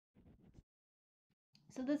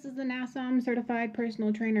So this is the Nasm Certified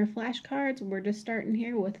Personal Trainer flashcards. We're just starting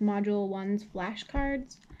here with Module 1's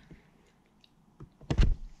flashcards.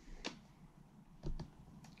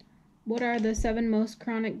 What are the 7 most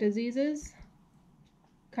chronic diseases?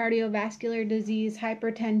 Cardiovascular disease,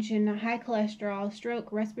 hypertension, high cholesterol,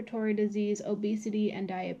 stroke, respiratory disease, obesity, and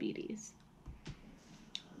diabetes.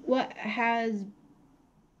 Why has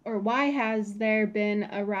there been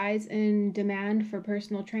a rise in demand for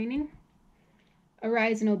personal training? A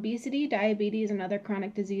rise in obesity, diabetes, and other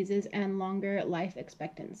chronic diseases, and longer life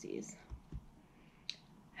expectancies.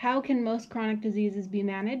 How can most chronic diseases be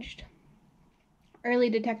managed?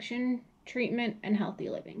 Early detection, treatment, and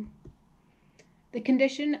healthy living. The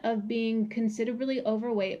condition of being considerably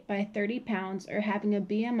overweight by 30 pounds or having a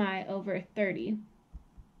BMI over 30,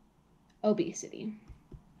 obesity.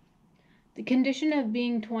 The condition of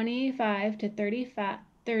being 25 to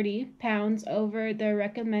 30 pounds over the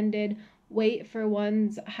recommended weight for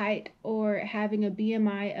one's height or having a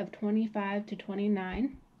BMI of 25 to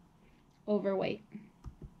 29, overweight.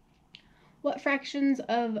 What fraction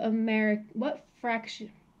of Americans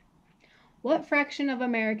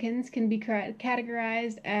can be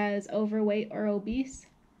categorized as overweight or obese?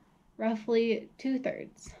 Roughly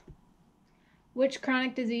 2/3. Which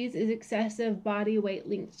chronic disease is excessive body weight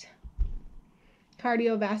linked?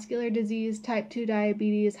 Cardiovascular disease, type 2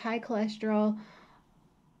 diabetes, high cholesterol,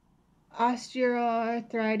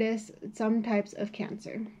 osteoarthritis, some types of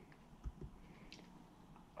cancer.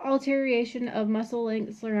 Alteration of muscle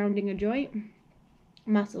length surrounding a joint,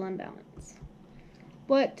 muscle imbalance.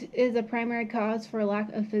 What is a primary cause for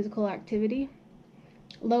lack of physical activity?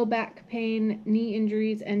 Low back pain, knee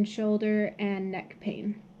injuries, and shoulder and neck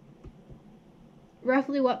pain.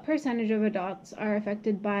 Roughly what percentage of adults are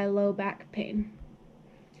affected by low back pain?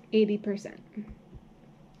 80%.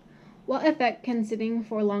 What effect can sitting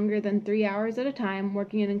for longer than 3 hours at a time,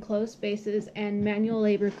 working in enclosed spaces, and manual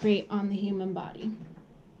labor create on the human body?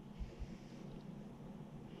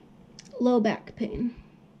 Low back pain.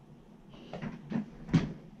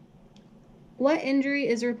 What injury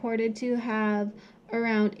is reported to have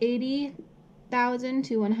around 80,000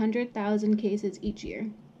 to 100,000 cases each year?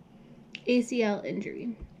 ACL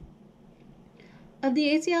injury. Of the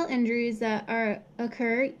ACL injuries that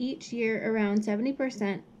occur each year, around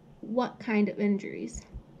 70%, what kind of injuries?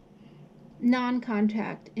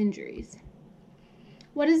 Non-contact injuries.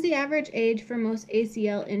 What is the average age for most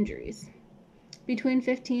ACL injuries? Between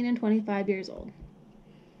 15 and 25 years old.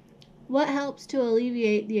 What helps to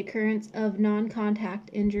alleviate the occurrence of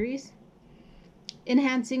non-contact injuries?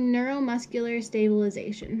 Enhancing neuromuscular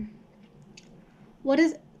stabilization. What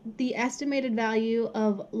is the estimated value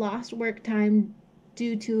of lost work time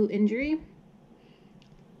due to injury?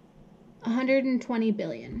 120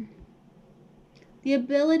 billion. The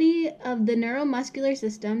ability of the neuromuscular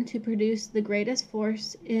system to produce the greatest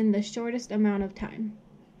force in the shortest amount of time.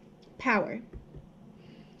 Power.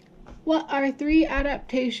 What are 3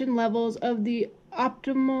 adaptation levels of the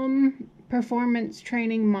optimum performance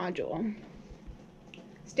training module?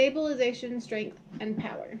 Stabilization, strength, and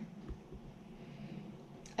power.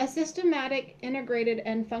 A systematic, integrated,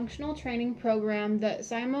 and functional training program that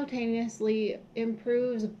simultaneously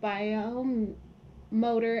improves biomotor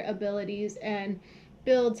abilities and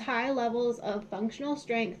builds high levels of functional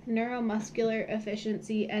strength, neuromuscular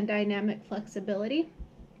efficiency, and dynamic flexibility.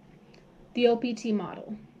 The OPT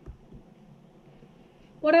model.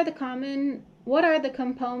 What are the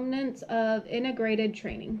components of integrated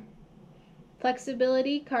training?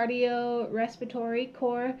 Flexibility, cardio, respiratory,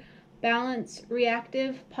 core, balance,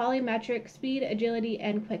 reactive, polymetric, speed, agility,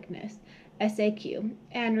 and quickness, SAQ,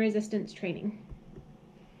 and resistance training.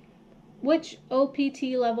 Which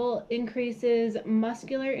OPT level increases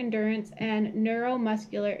muscular endurance and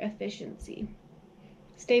neuromuscular efficiency?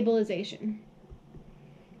 Stabilization.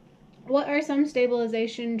 What are some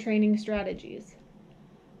stabilization training strategies?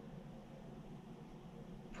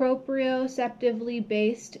 Proprioceptively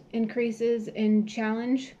based increases in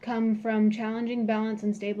challenge come from challenging balance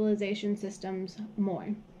and stabilization systems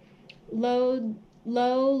more. Low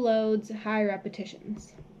loads, high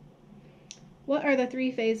repetitions. What are the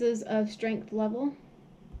 3 phases of strength level?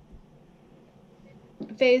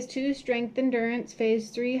 Phase 2, strength endurance. Phase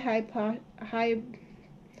 3,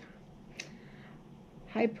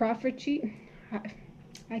 hypertrophy.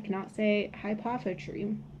 I cannot say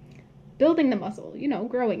hypertrophy. Building the muscle,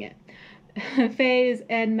 growing it. Phase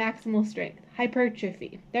and maximal strength,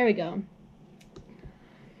 hypertrophy. There we go.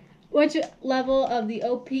 Which level of the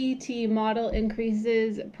OPT model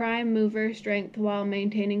increases prime mover strength while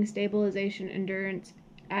maintaining stabilization, endurance,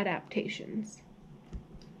 adaptations?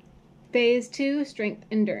 Phase 2, strength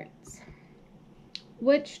endurance.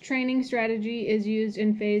 Which training strategy is used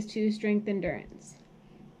in Phase 2 strength endurance?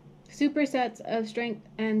 Supersets of strength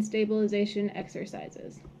and stabilization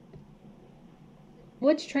exercises.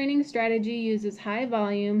 Which training strategy uses high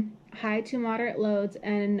volume, high to moderate loads,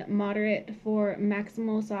 and moderate for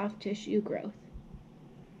maximal soft tissue growth?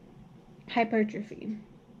 Hypertrophy.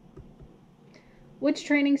 Which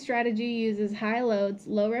training strategy uses high loads,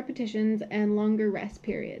 low repetitions, and longer rest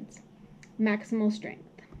periods? Maximal strength.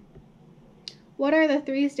 What are the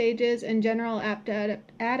 3 stages in general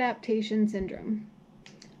adaptation syndrome?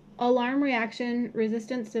 Alarm reaction,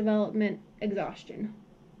 resistance development, exhaustion.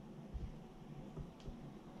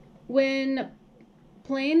 When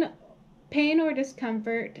pain or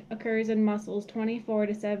discomfort occurs in muscles 24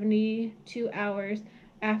 to 72 hours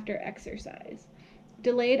after exercise.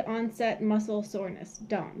 Delayed onset muscle soreness,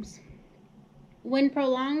 DOMS. When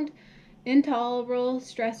prolonged, intolerable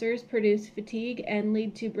stressors produce fatigue and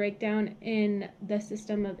lead to breakdown in the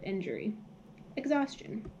system of injury,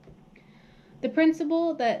 exhaustion. The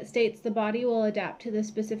principle that states the body will adapt to the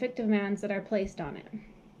specific demands that are placed on it.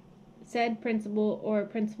 Said principle or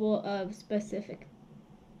principle of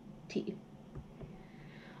specificity.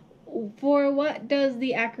 For what does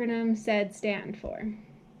the acronym SAID stand for?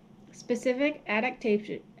 Specific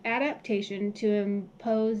adaptation to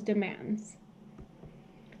impose demands.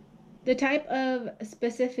 The type of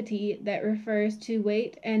specificity that refers to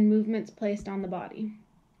weight and movements placed on the body.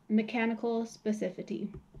 Mechanical specificity.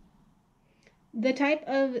 The type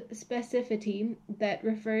of specificity that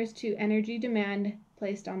refers to energy demand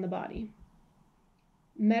placed on the body.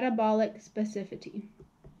 Metabolic specificity.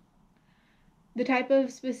 The type of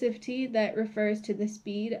specificity that refers to the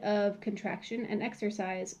speed of contraction and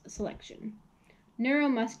exercise selection.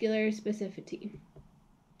 Neuromuscular specificity.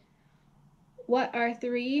 What are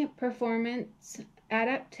 3 performance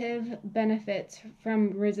adaptive benefits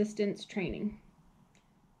from resistance training?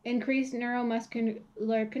 Increased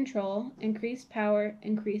neuromuscular control, increased power,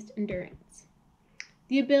 increased endurance.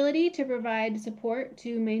 The ability to provide support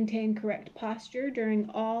to maintain correct posture during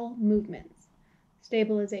all movements.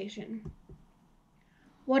 Stabilization.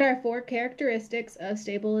 What are 4 characteristics of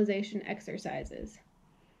stabilization exercises?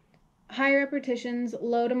 High repetitions,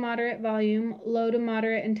 low to moderate volume, low to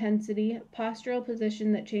moderate intensity, postural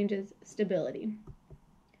position that changes stability.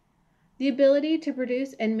 The ability to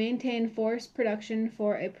produce and maintain force production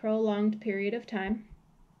for a prolonged period of time.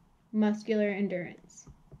 Muscular endurance.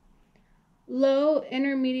 Low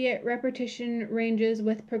intermediate repetition ranges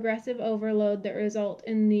with progressive overload that result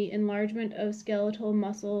in the enlargement of skeletal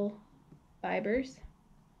muscle fibers.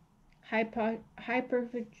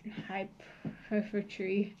 Hypertrophy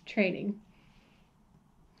training.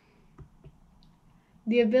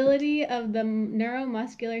 The ability of the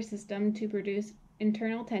neuromuscular system to produce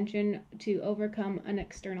internal tension to overcome an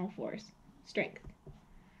external force. Strength.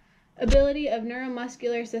 Ability of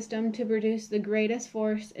neuromuscular system to produce the greatest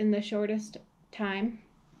force in the shortest time.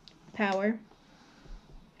 Power.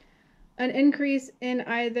 An increase in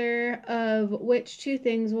either of which 2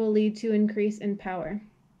 things will lead to increase in power.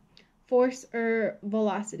 Force or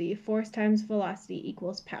velocity. Force times velocity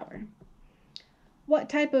equals power. What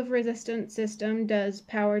type of resistance system does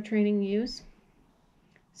power training use?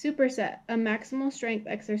 Superset, a maximal strength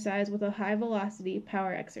exercise with a high velocity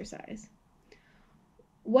power exercise.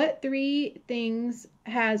 What 3 things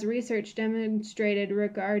has research demonstrated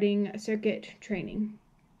regarding circuit training?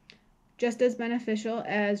 Just as beneficial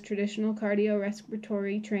as traditional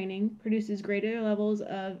cardiorespiratory training, produces greater levels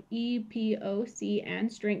of EPOC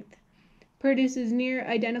and strength, produces near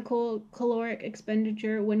identical caloric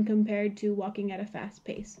expenditure when compared to walking at a fast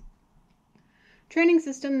pace. Training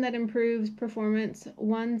system that improves performance,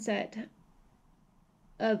 1 set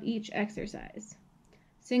of each exercise.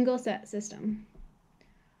 Single set system.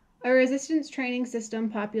 A resistance training system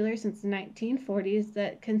popular since the 1940s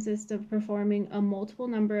that consists of performing a multiple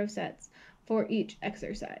number of sets for each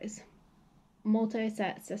exercise.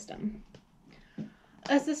 Multi-set system.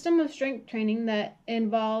 A system of strength training that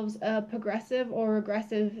involves a progressive or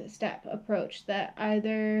regressive step approach that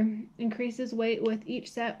either increases weight with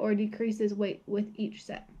each set or decreases weight with each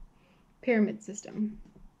set. Pyramid system.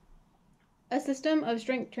 A system of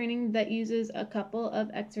strength training that uses a couple of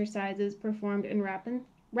exercises performed in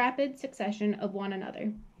rapid succession of one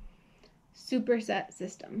another. Superset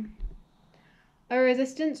system. A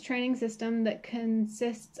resistance training system that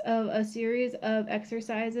consists of a series of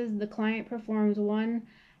exercises the client performs one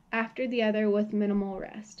after the other with minimal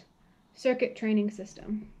rest. Circuit training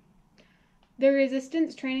system. The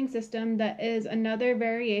resistance training system that is another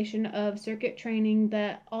variation of circuit training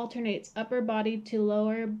that alternates upper body to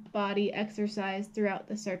lower body exercise throughout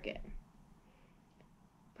the circuit.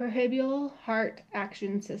 Prohibial heart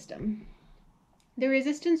action system. The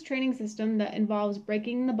resistance training system that involves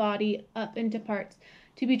breaking the body up into parts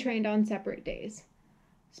to be trained on separate days.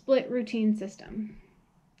 Split routine system.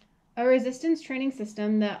 A resistance training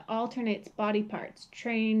system that alternates body parts,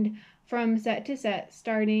 trained from set to set,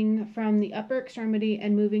 starting from the upper extremity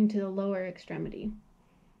and moving to the lower extremity.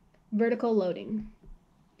 Vertical loading.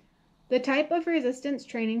 The type of resistance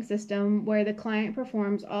training system where the client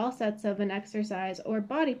performs all sets of an exercise or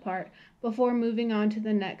body part before moving on to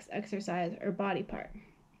the next exercise or body part.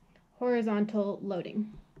 Horizontal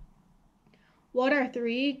loading. What are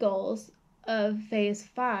 3 goals of phase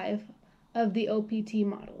 5 of the OPT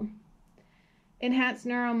model? Enhance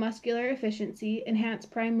neuromuscular efficiency, enhance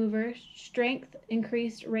prime mover strength,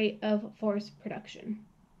 increased rate of force production.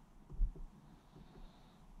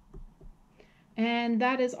 And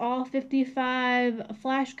that is all 55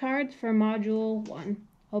 flashcards for Module 1.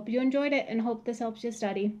 Hope you enjoyed it and hope this helps you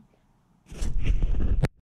study.